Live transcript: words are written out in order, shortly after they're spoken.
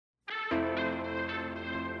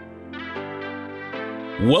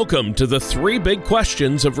Welcome to the 3 Big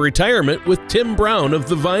Questions of Retirement with Tim Brown of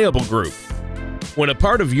the Viable Group. When a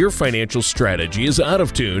part of your financial strategy is out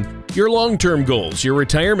of tune, your long-term goals, your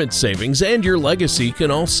retirement savings, and your legacy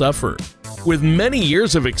can all suffer. With many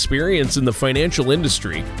years of experience in the financial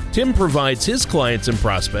industry, Tim provides his clients and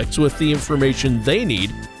prospects with the information they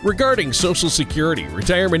need regarding Social Security,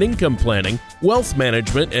 retirement income planning, wealth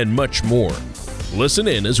management, and much more. Listen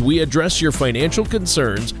in as we address your financial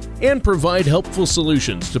concerns and provide helpful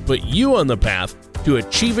solutions to put you on the path to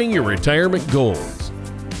achieving your retirement goals.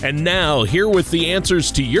 And now, here with the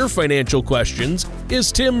answers to your financial questions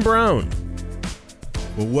is Tim Brown.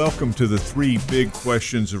 Well, welcome to the 3 Big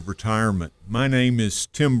Questions of Retirement. My name is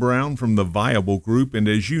Tim Brown from the Viable Group, and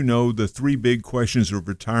as you know, the 3 big questions of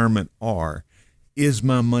retirement are: is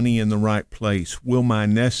my money in the right place? Will my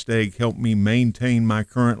nest egg help me maintain my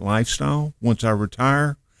current lifestyle once I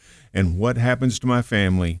retire? And what happens to my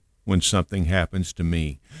family when something happens to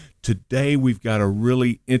me? Today, we've got a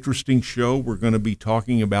really interesting show. We're going to be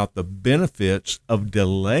talking about the benefits of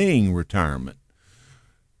delaying retirement.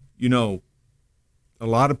 You know, a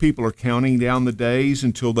lot of people are counting down the days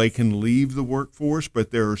until they can leave the workforce,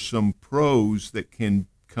 but there are some pros that can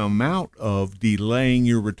come out of delaying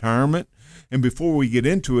your retirement. And before we get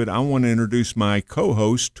into it, I want to introduce my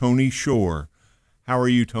co-host, Tony Shore. How are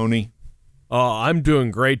you, Tony? Oh, I'm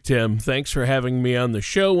doing great, Tim. Thanks for having me on the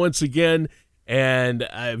show once again. And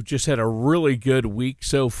I've just had a really good week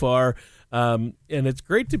so far. And it's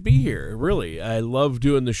great to be here, really. I love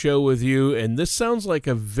doing the show with you. And this sounds like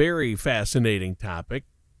a very fascinating topic.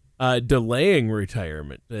 Delaying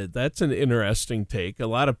retirement. That's an interesting take. A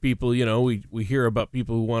lot of people, you know, we hear about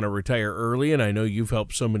people who want to retire early, and I know you've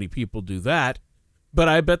helped so many people do that. But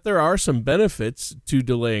I bet there are some benefits to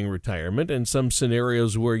delaying retirement and some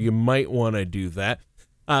scenarios where you might want to do that.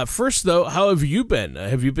 First, though, how have you been?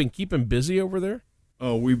 Have you been keeping busy over there?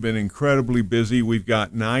 Oh, we've been incredibly busy. We've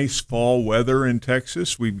got nice fall weather in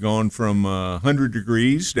Texas. We've gone from 100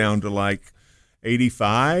 degrees down to like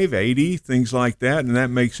 85, 80, things like that, and that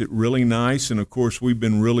makes it really nice. And, of course, we've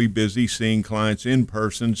been really busy seeing clients in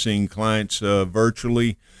person, seeing clients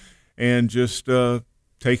virtually, and just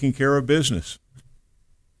taking care of business.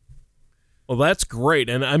 Well, that's great,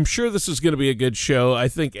 and I'm sure this is going to be a good show. I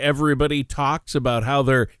think everybody talks about how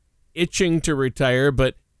they're itching to retire,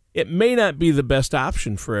 but it may not be the best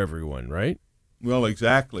option for everyone, right? Well,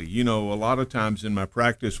 exactly. You know, a lot of times in my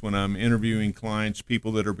practice when I'm interviewing clients,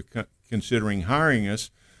 people that are considering hiring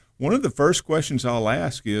us, one of the first questions I'll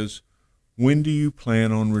ask is, when do you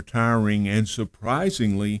plan on retiring? And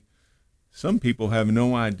surprisingly, some people have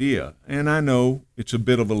no idea. And I know it's a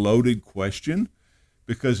bit of a loaded question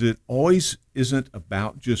because it always isn't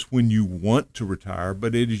about just when you want to retire,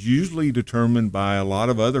 but it is usually determined by a lot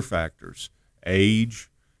of other factors: age,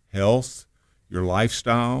 health, your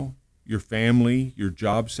lifestyle, your family, your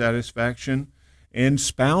job satisfaction, and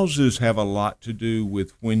spouses have a lot to do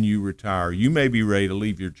with when you retire. You may be ready to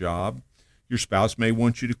leave your job. Your spouse may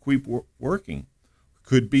want you to keep working.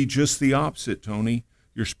 Could be just the opposite, Tony.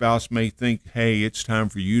 Your spouse may think, hey, it's time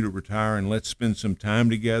for you to retire and let's spend some time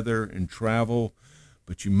together and travel,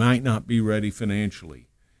 but you might not be ready financially.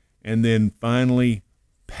 And then finally,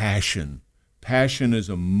 passion. Passion is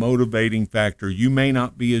a motivating factor. You may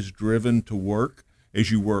not be as driven to work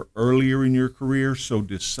as you were earlier in your career, so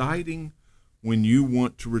deciding when you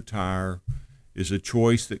want to retire is a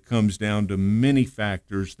choice that comes down to many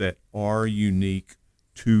factors that are unique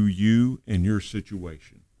to you and your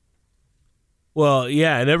situation. Well,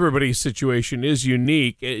 yeah, and everybody's situation is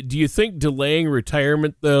unique. Do you think delaying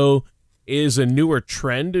retirement, though, is a newer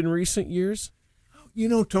trend in recent years? You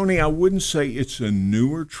know, Tony, I wouldn't say it's a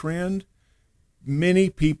newer trend.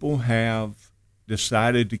 Many people have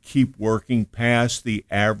decided to keep working past the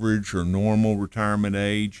average or normal retirement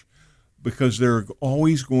age because there are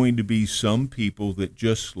always going to be some people that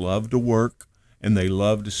just love to work and they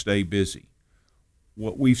love to stay busy.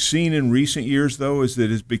 What we've seen in recent years, though, is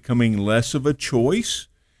that it's becoming less of a choice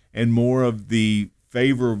and more of the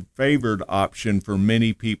favored option for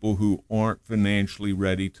many people who aren't financially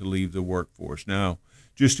ready to leave the workforce. Now,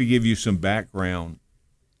 just to give you some background,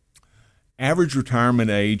 average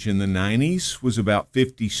retirement age in the 90s was about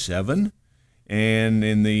 57, and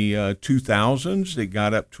in the 2000s it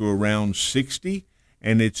got up to around 60,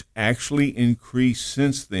 and it's actually increased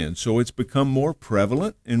since then. So it's become more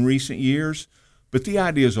prevalent in recent years, but the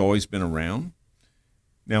idea has always been around.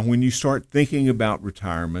 Now, when you start thinking about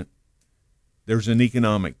retirement, there's an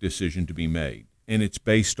economic decision to be made, and it's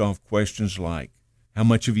based off questions like, how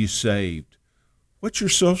much have you saved? What's your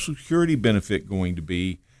Social Security benefit going to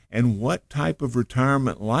be? And what type of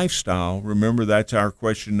retirement lifestyle, remember that's our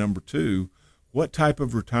question number 2, what type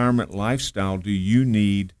of retirement lifestyle do you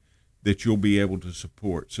need that you'll be able to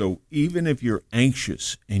support? So even if you're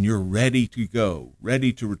anxious and you're ready to go,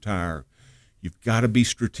 ready to retire, you've got to be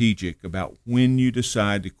strategic about when you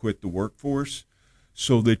decide to quit the workforce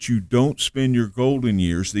so that you don't spend your golden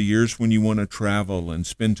years, the years when you want to travel and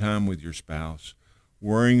spend time with your spouse,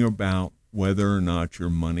 worrying about whether or not your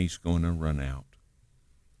money's going to run out.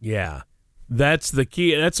 Yeah, that's the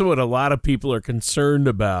key. That's what a lot of people are concerned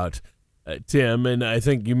about, Tim, and I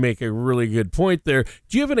think you make a really good point there.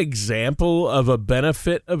 Do you have an example of a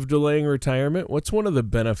benefit of delaying retirement? What's one of the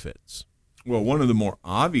benefits? Well, one of the more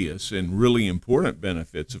obvious and really important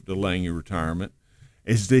benefits of delaying your retirement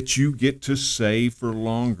is that you get to save for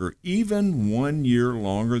longer. Even 1 year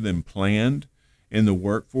longer than planned in the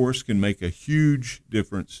workforce can make a huge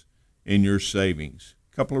difference in your savings.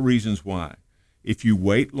 A couple of reasons why. If you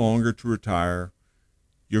wait longer to retire,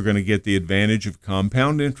 you're going to get the advantage of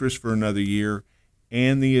compound interest for another year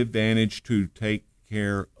and the advantage to take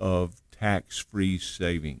care of tax-free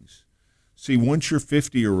savings. See, once you're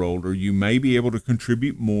 50 or older, you may be able to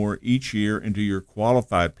contribute more each year into your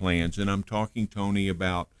qualified plans. And I'm talking, Tony,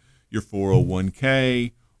 about your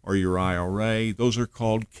 401k or your IRA. Those are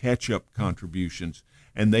called catch-up contributions,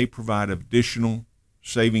 and they provide additional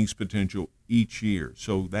savings potential each year.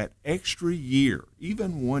 So that extra year,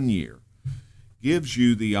 even 1 year, gives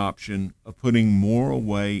you the option of putting more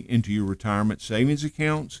away into your retirement savings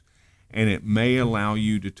accounts, and it may allow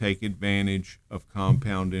you to take advantage of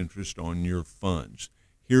compound interest on your funds.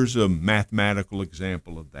 Here's a mathematical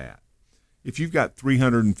example of that. If you've got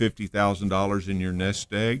 $350,000 in your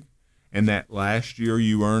nest egg, and that last year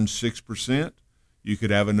you earned 6%, you could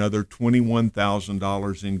have another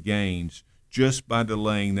 $21,000 in gains just by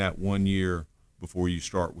delaying that 1 year before you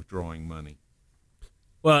start withdrawing money.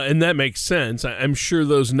 Well, and that makes sense. I'm sure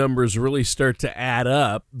those numbers really start to add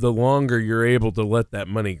up the longer you're able to let that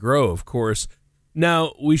money grow, of course.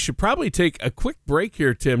 Now, we should probably take a quick break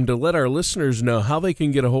here, Tim, to let our listeners know how they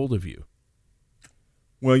can get a hold of you.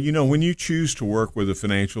 Well, when you choose to work with a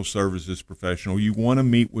financial services professional, you want to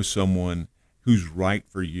meet with someone who's right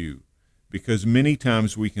for you, because many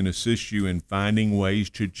times we can assist you in finding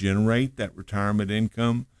ways to generate that retirement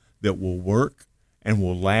income that will work and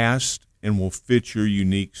will last and will fit your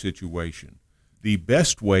unique situation. The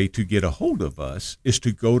best way to get a hold of us is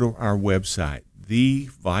to go to our website,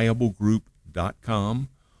 theviablegroup.com,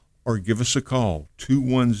 or give us a call,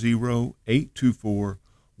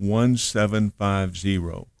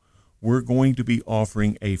 210-824-1750. We're going to be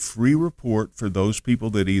offering a free report for those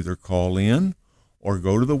people that either call in or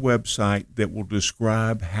go to the website that will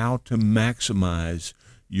describe how to maximize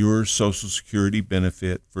your Social Security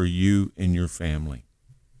benefit for you and your family.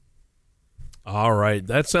 All right,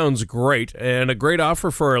 that sounds great, and a great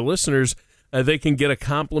offer for our listeners. They can get a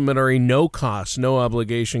complimentary, no-cost,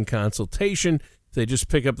 no-obligation consultation. They just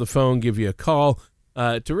pick up the phone, give you a call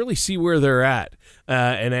to really see where they're at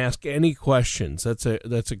and ask any questions. That's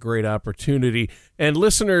a great opportunity. And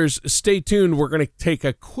listeners, stay tuned. We're going to take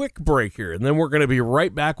a quick break here, and then we're going to be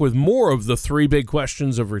right back with more of the 3 big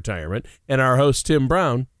questions of retirement and our host, Tim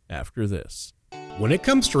Brown, after this. When it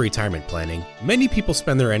comes to retirement planning, many people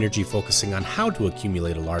spend their energy focusing on how to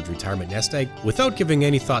accumulate a large retirement nest egg without giving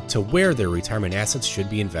any thought to where their retirement assets should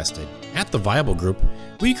be invested. At the Viable Group,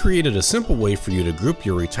 we created a simple way for you to group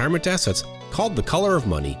your retirement assets called the Color of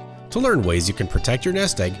Money. To learn ways you can protect your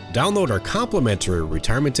nest egg, download our complimentary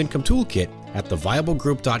Retirement Income Toolkit at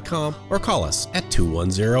theviablegroup.com or call us at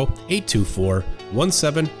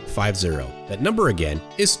 210-824-1750. That number again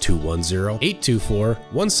is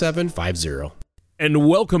 210-824-1750. And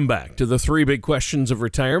welcome back to the 3 big questions of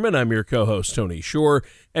retirement. I'm your co-host, Tony Shore,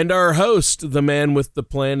 and our host, the man with the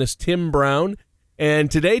plan, is Tim Brown.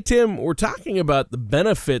 And today, Tim, we're talking about the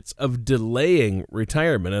benefits of delaying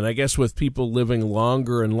retirement. And I guess with people living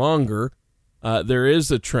longer and longer, there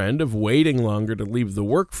is a trend of waiting longer to leave the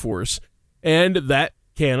workforce, and that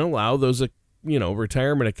can allow those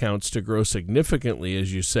retirement accounts to grow significantly,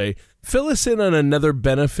 as you say. Fill us in on another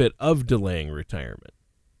benefit of delaying retirement.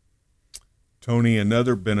 Tony,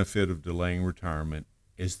 another benefit of delaying retirement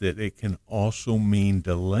is that it can also mean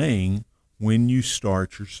delaying when you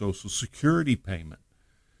start your Social Security payment.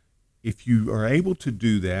 If you are able to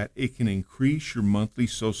do that, it can increase your monthly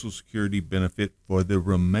Social Security benefit for the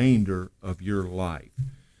remainder of your life.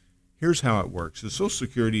 Here's how it works. The Social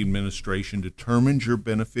Security Administration determines your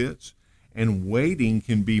benefits, and waiting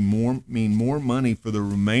can mean more money for the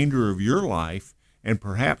remainder of your life and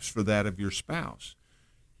perhaps for that of your spouse.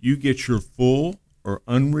 You get your full or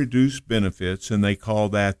unreduced benefits, and they call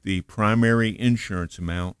that the primary insurance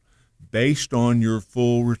amount, based on your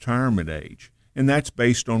full retirement age. and that's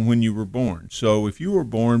based on when you were born. So if you were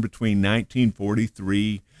born between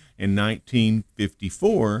 1943 and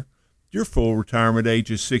 1954, your full retirement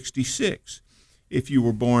age is 66. If you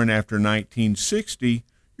were born after 1960,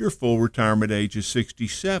 your full retirement age is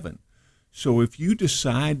 67. So if you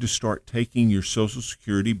decide to start taking your Social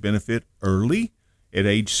Security benefit early at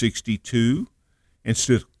age 62,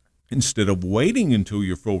 instead of waiting until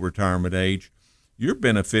your full retirement age, your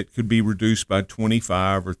benefit could be reduced by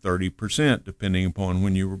 25 or 30%, depending upon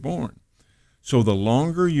when you were born. So the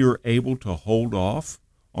longer you're able to hold off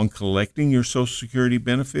on collecting your Social Security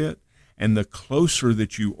benefit, and the closer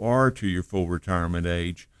that you are to your full retirement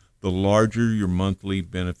age, the larger your monthly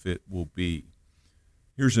benefit will be.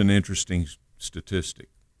 Here's an interesting statistic.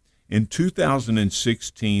 In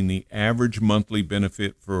 2016, the average monthly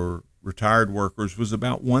benefit for retired workers was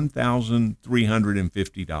about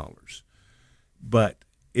 $1,350. But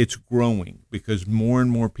it's growing because more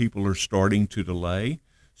and more people are starting to delay.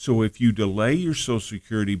 So if you delay your Social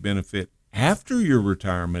Security benefit after your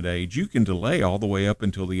retirement age, you can delay all the way up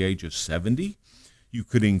until the age of 70. You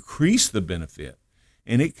could increase the benefit,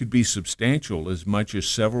 and it could be substantial, as much as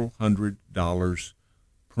several $100s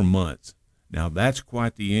per month. Now, that's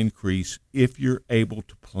quite the increase if you're able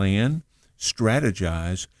to plan,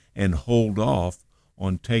 strategize, and hold off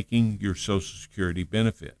on taking your Social Security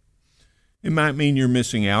benefit. It might mean you're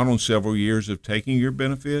missing out on several years of taking your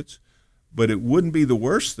benefits, but it wouldn't be the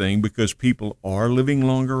worst thing because people are living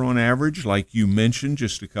longer on average, like you mentioned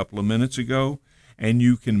just a couple of minutes ago, and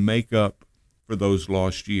you can make up for those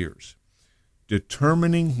lost years.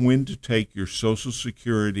 Determining when to take your Social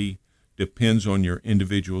Security depends on your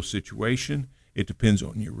individual situation. It depends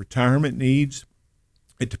on your retirement needs.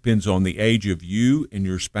 It depends on the age of you and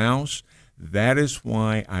your spouse. That is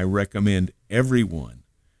why I recommend everyone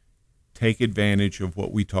take advantage of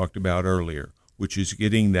what we talked about earlier, which is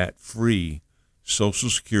getting that free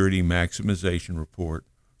Social Security maximization report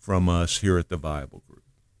from us here at the Viable Group.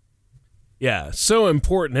 Yeah, so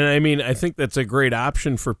important. And I mean, I think that's a great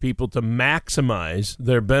option for people to maximize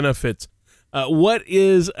their benefits. What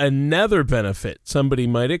is another benefit somebody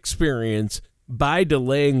might experience by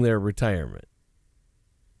delaying their retirement?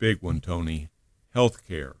 Big one, Tony.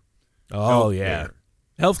 Healthcare. Oh, yeah.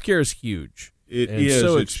 Healthcare is huge. It is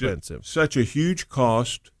so expensive. Such a huge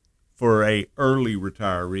cost for a early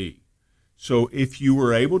retiree. So if you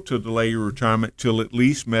were able to delay your retirement till at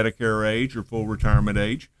least Medicare age or full retirement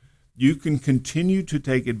age, you can continue to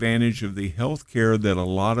take advantage of the health care that a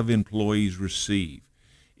lot of employees receive.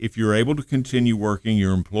 If you're able to continue working,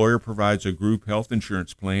 your employer provides a group health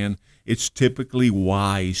insurance plan. It's typically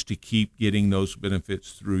wise to keep getting those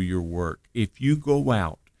benefits through your work. If you go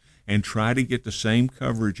out and try to get the same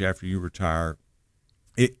coverage after you retire,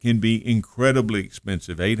 it can be incredibly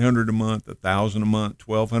expensive, $800 a month, $1,000 a month,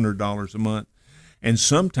 $1,200 a month, and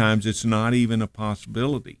sometimes it's not even a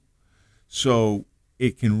possibility. So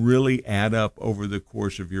it can really add up over the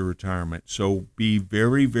course of your retirement. So be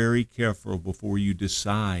very, very careful before you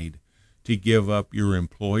decide to give up your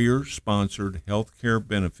employer-sponsored health care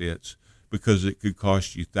benefits, because it could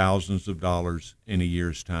cost you thousands of dollars in a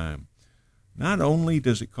year's time. Not only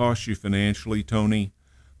does it cost you financially, Tony,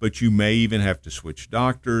 but you may even have to switch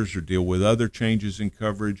doctors or deal with other changes in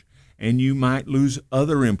coverage, and you might lose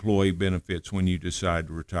other employee benefits when you decide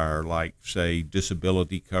to retire, like, say,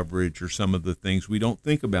 disability coverage or some of the things we don't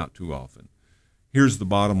think about too often. Here's the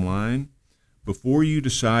bottom line. Before you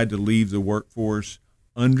decide to leave the workforce,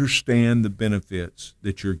 understand the benefits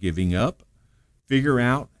that you're giving up. Figure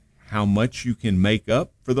out how much you can make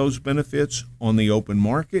up for those benefits on the open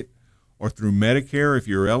market or through Medicare if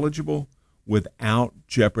you're eligible, without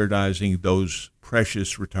jeopardizing those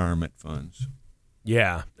precious retirement funds.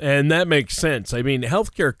 Yeah, and that makes sense. I mean,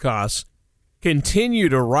 healthcare costs continue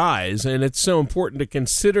to rise, and it's so important to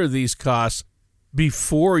consider these costs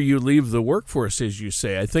before you leave the workforce, as you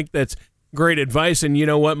say. I think that's great advice. And you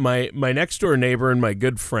know what? My next door neighbor and my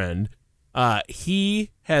good friend,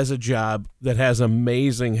 he has a job that has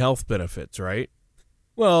amazing health benefits, right?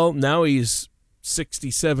 Well, now he's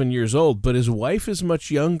 67 years old, but his wife is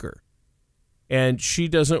much younger, and she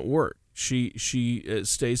doesn't work. She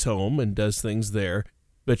stays home and does things there,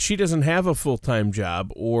 but she doesn't have a full-time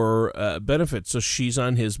job or benefits, so she's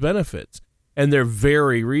on his benefits, and they're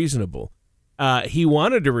very reasonable. He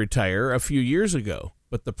wanted to retire a few years ago,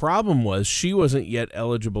 but the problem was she wasn't yet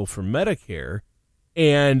eligible for Medicare,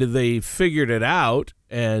 and they figured it out,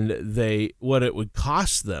 and what it would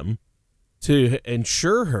cost them to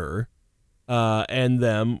insure her and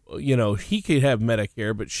them. You know, he could have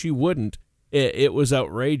Medicare, but she wouldn't. It was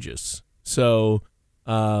outrageous. So,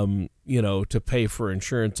 to pay for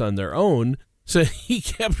insurance on their own, So he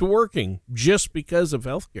kept working just because of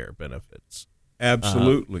healthcare benefits.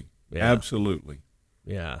 Absolutely. Yeah. Absolutely.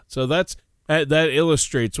 Yeah. So that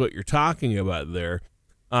illustrates what you're talking about there.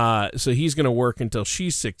 So he's going to work until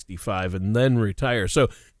she's 65 and then retire. So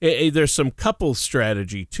there's some couple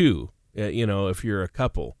strategy too. If you're a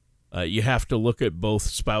couple, you have to look at both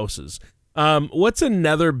spouses. What's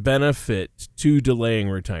another benefit to delaying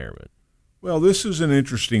retirement? Well, this is an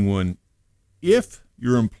interesting one. If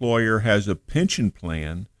your employer has a pension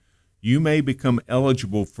plan, you may become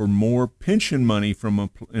eligible for more pension money from an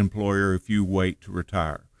employer if you wait to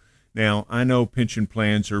retire. Now, I know pension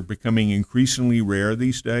plans are becoming increasingly rare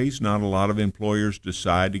these days. Not a lot of employers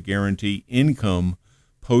decide to guarantee income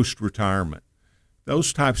post-retirement.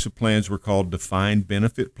 Those types of plans were called defined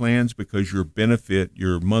benefit plans because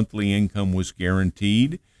your monthly income was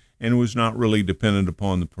guaranteed and was not really dependent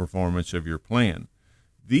upon the performance of your plan.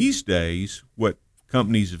 These days, what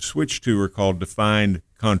companies have switched to are called defined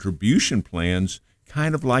contribution plans,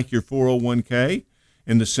 kind of like your 401k,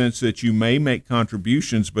 in the sense that you may make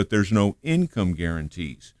contributions, but there's no income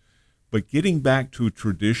guarantees. But getting back to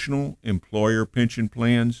traditional employer pension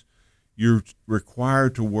plans, you're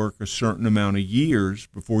required to work a certain amount of years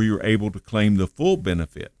before you're able to claim the full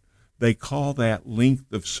benefit. They call that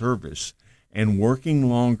length of service, and working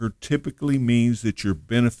longer typically means that your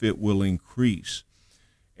benefit will increase.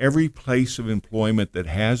 Every place of employment that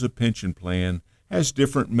has a pension plan has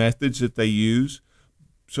different methods that they use,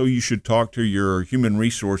 so you should talk to your human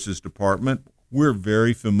resources department. We're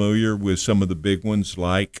very familiar with some of the big ones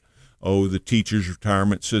like, the Teachers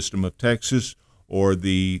Retirement System of Texas, or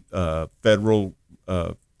the federal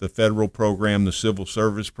program, the Civil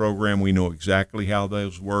Service Program. We know exactly how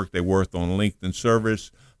those work. They work on length and service.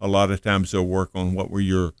 A lot of times they'll work on what were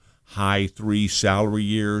your high 3 salary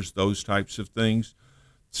years, those types of things.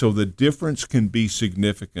 So the difference can be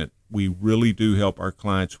significant. We really do help our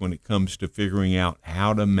clients when it comes to figuring out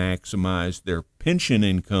how to maximize their pension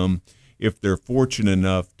income if they're fortunate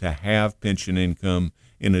enough to have pension income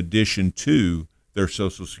in addition to their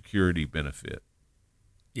Social Security benefit.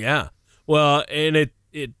 Yeah. Well, and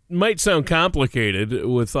it might sound complicated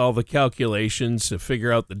with all the calculations to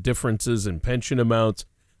figure out the differences in pension amounts.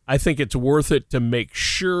 I think it's worth it to make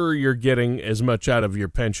sure you're getting as much out of your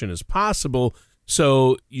pension as possible.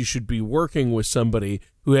 So you should be working with somebody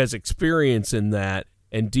who has experience in that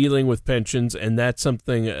and dealing with pensions. And that's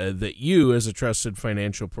something that you, as a trusted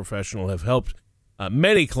financial professional, have helped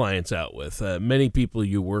many clients out with, many people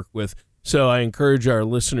you work with. So I encourage our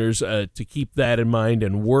listeners to keep that in mind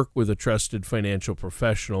and work with a trusted financial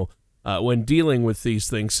professional when dealing with these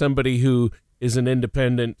things, somebody who is an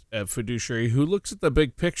independent fiduciary who looks at the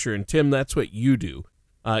big picture. And Tim, that's what you do.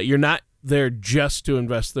 You're not there just to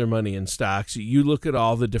invest their money in stocks. You look at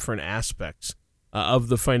all the different aspects of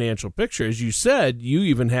the financial picture. As you said, you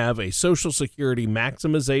even have a Social Security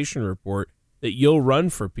maximization report that you'll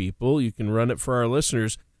run for people. You can run it for our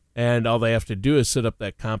listeners, and all they have to do is set up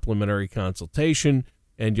that complimentary consultation,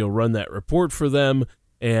 and you'll run that report for them,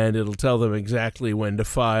 and it'll tell them exactly when to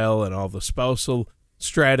file and all the spousal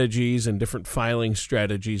strategies and different filing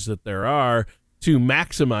strategies that there are to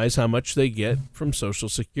maximize how much they get from Social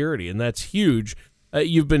Security. And that's huge.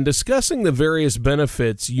 You've been discussing the various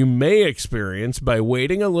benefits you may experience by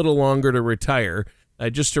waiting a little longer to retire.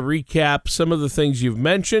 Just to recap some of the things you've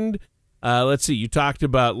mentioned, let's see, you talked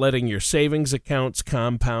about letting your savings accounts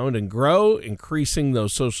compound and grow, increasing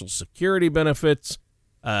those Social Security benefits,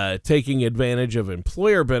 taking advantage of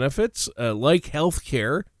employer benefits like health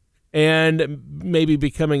care, and maybe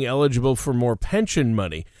becoming eligible for more pension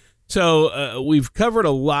money. So we've covered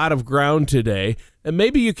a lot of ground today, and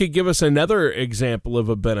maybe you could give us another example of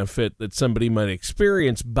a benefit that somebody might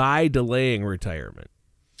experience by delaying retirement.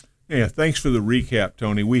 Yeah, thanks for the recap,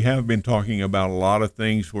 Tony. We have been talking about a lot of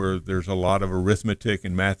things where there's a lot of arithmetic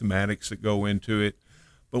and mathematics that go into it,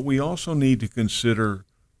 but we also need to consider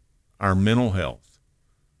our mental health.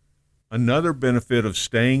 Another benefit of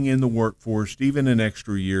staying in the workforce, even an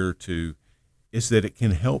extra year or two, is that it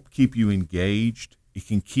can help keep you engaged. It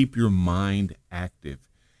can keep your mind active.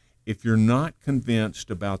 If you're not convinced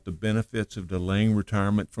about the benefits of delaying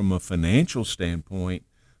retirement from a financial standpoint,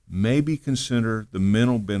 maybe consider the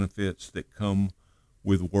mental benefits that come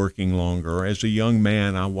with working longer. As a young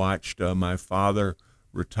man, I watched my father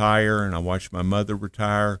retire and I watched my mother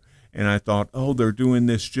retire, and I thought, they're doing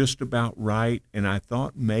this just about right. And I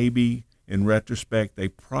thought maybe in retrospect, they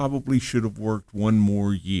probably should have worked one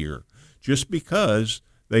more year just because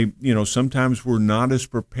they, sometimes we're not as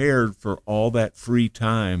prepared for all that free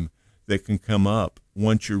time that can come up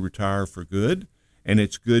once you retire for good. And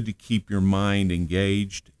it's good to keep your mind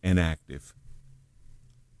engaged and active.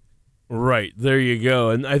 Right. There you go.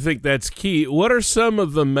 And I think that's key. What are some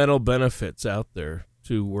of the mental benefits out there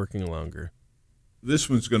to working longer? This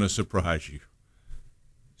one's going to surprise you.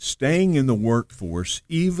 Staying in the workforce,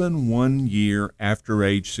 even 1 year after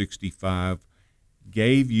age 65,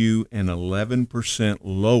 gave you an 11%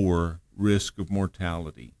 lower risk of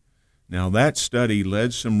mortality. Now, that study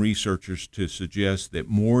led some researchers to suggest that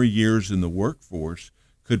more years in the workforce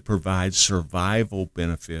could provide survival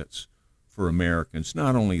benefits for Americans.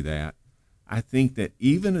 Not only that, I think that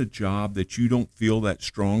even a job that you don't feel that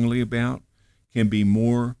strongly about can be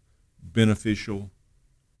more beneficial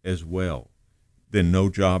as well than no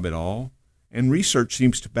job at all. And research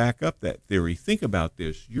seems to back up that theory. Think about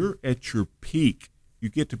this. You're at your peak. You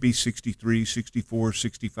get to be 63, 64,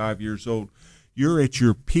 65 years old. You're at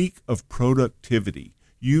your peak of productivity.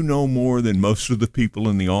 You know more than most of the people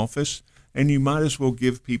in the office, and you might as well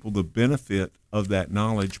give people the benefit of that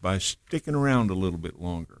knowledge by sticking around a little bit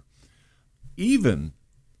longer. Even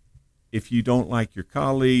if you don't like your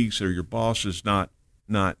colleagues or your boss is not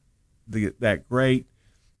that great,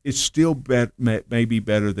 it's still maybe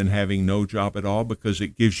better than having no job at all, because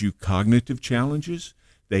it gives you cognitive challenges.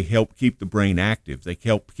 They help keep the brain active. They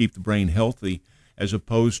help keep the brain healthy, as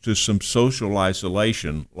opposed to some social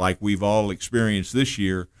isolation like we've all experienced this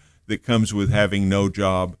year that comes with having no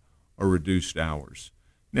job or reduced hours.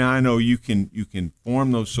 Now, I know you can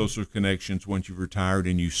form those social connections once you've retired,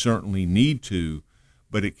 and you certainly need to,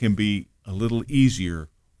 but it can be a little easier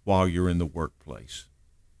while you're in the workplace.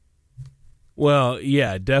 Well,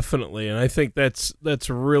 yeah, definitely. And I think that's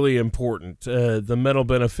really important. The mental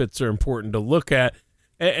benefits are important to look at.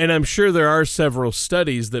 And I'm sure there are several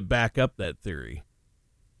studies that back up that theory.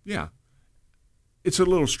 Yeah. It's a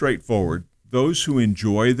little straightforward. Those who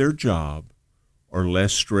enjoy their job are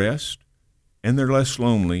less stressed and they're less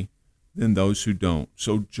lonely than those who don't.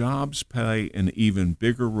 So jobs play an even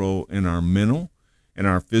bigger role in our mental and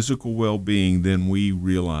our physical well-being than we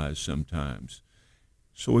realize sometimes.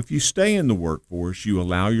 So if you stay in the workforce, you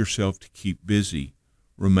allow yourself to keep busy,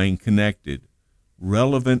 remain connected,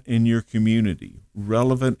 relevant in your community,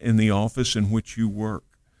 relevant in the office in which you work.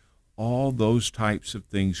 All those types of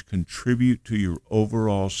things contribute to your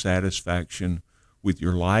overall satisfaction with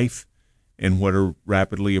your life and what are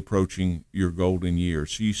rapidly approaching your golden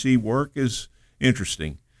years. So you see, work is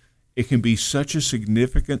interesting. It can be such a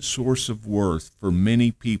significant source of worth for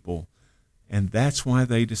many people, and that's why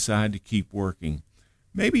they decide to keep working.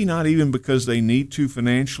 Maybe not even because they need to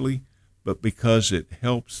financially, but because it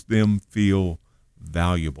helps them feel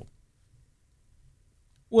valuable.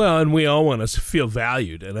 Well, and we all want to feel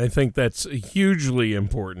valued, and I think that's hugely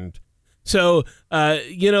important. So,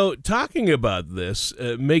 talking about this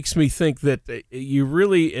makes me think that you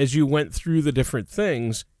really, as you went through the different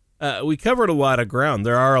things, we covered a lot of ground.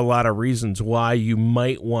 There are a lot of reasons why you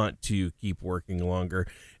might want to keep working longer.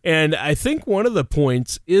 And I think one of the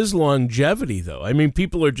points is longevity, though. I mean,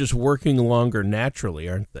 people are just working longer naturally,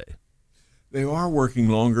 aren't they? They are working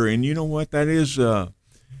longer, and you know what? That is,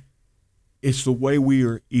 it's the way we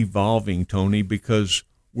are evolving, Tony, because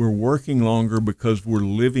we're working longer because we're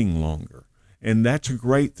living longer. And that's a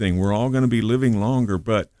great thing. We're all going to be living longer,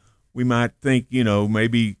 but we might think,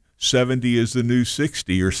 maybe 70 is the new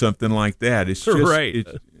 60 or something like that. It's just right.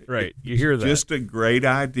 You hear that. Just a great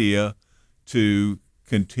idea to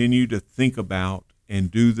continue to think about and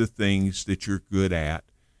do the things that you're good at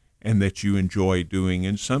and that you enjoy doing.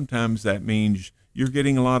 And sometimes that means you're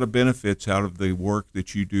getting a lot of benefits out of the work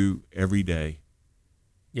that you do every day.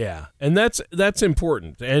 Yeah, and that's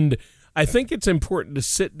important. And I think it's important to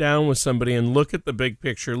sit down with somebody and look at the big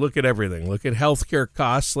picture, look at everything. Look at healthcare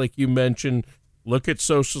costs, like you mentioned. Look at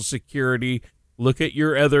Social Security. Look at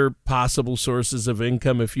your other possible sources of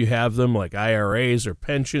income if you have them, like IRAs or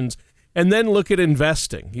pensions. And then look at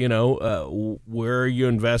investing. Where are you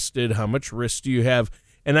invested? How much risk do you have?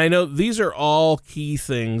 And I know these are all key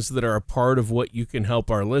things that are a part of what you can help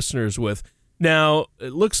our listeners with. Now,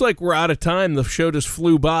 it looks like we're out of time. The show just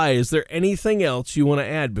flew by. Is there anything else you want to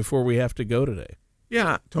add before we have to go today?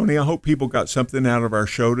 Yeah, Tony, I hope people got something out of our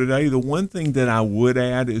show today. The one thing that I would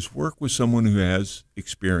add is work with someone who has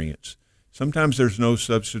experience. Sometimes there's no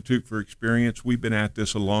substitute for experience. We've been at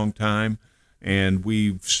this a long time, and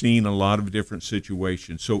we've seen a lot of different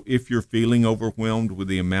situations. So if you're feeling overwhelmed with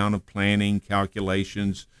the amount of planning,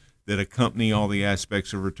 calculations that accompany all the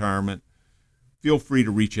aspects of retirement, feel free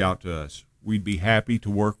to reach out to us. We'd be happy to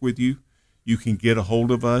work with you. You can get a hold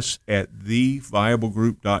of us at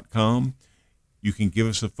theviablegroup.com. You can give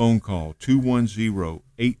us a phone call,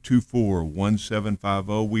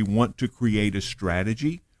 210-824-1750. We want to create a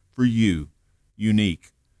strategy for you, unique,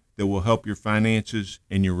 that will help your finances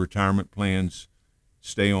and your retirement plans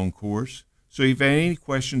stay on course. So if you have any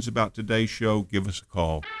questions about today's show, give us a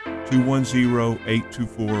call.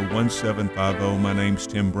 210-824-1750. My name's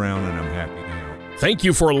Tim Brown, and I'm happy to help. Thank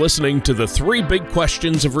you for listening to the 3 Big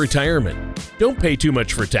Questions of Retirement. Don't pay too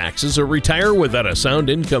much for taxes or retire without a sound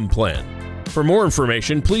income plan. For more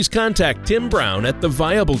information, please contact Tim Brown at The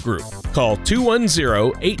Viable Group. Call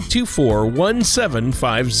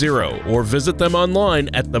 210-824-1750 or visit them online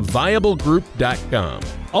at theviablegroup.com.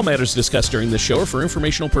 All matters discussed during this show are for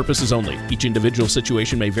informational purposes only. Each individual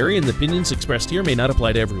situation may vary, and the opinions expressed here may not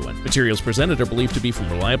apply to everyone. Materials presented are believed to be from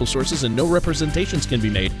reliable sources, and no representations can be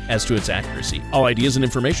made as to its accuracy. All ideas and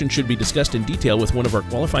information should be discussed in detail with one of our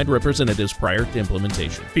qualified representatives prior to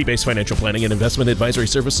implementation. Fee-based financial planning and investment advisory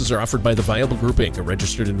services are offered by The Viable Group, Inc., a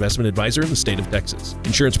registered investment advisor in the state of Texas.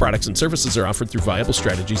 Insurance products and services are offered through Viable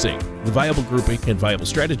Strategies, Inc. The Viable Group, Inc. and Viable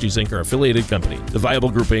Strategies, Inc. are affiliated companies. The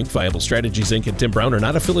Viable Group, Inc., Viable Strategies, Inc. and Tim Brown are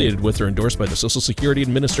not affiliated with or endorsed by the Social Security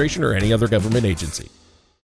Administration or any other government agency.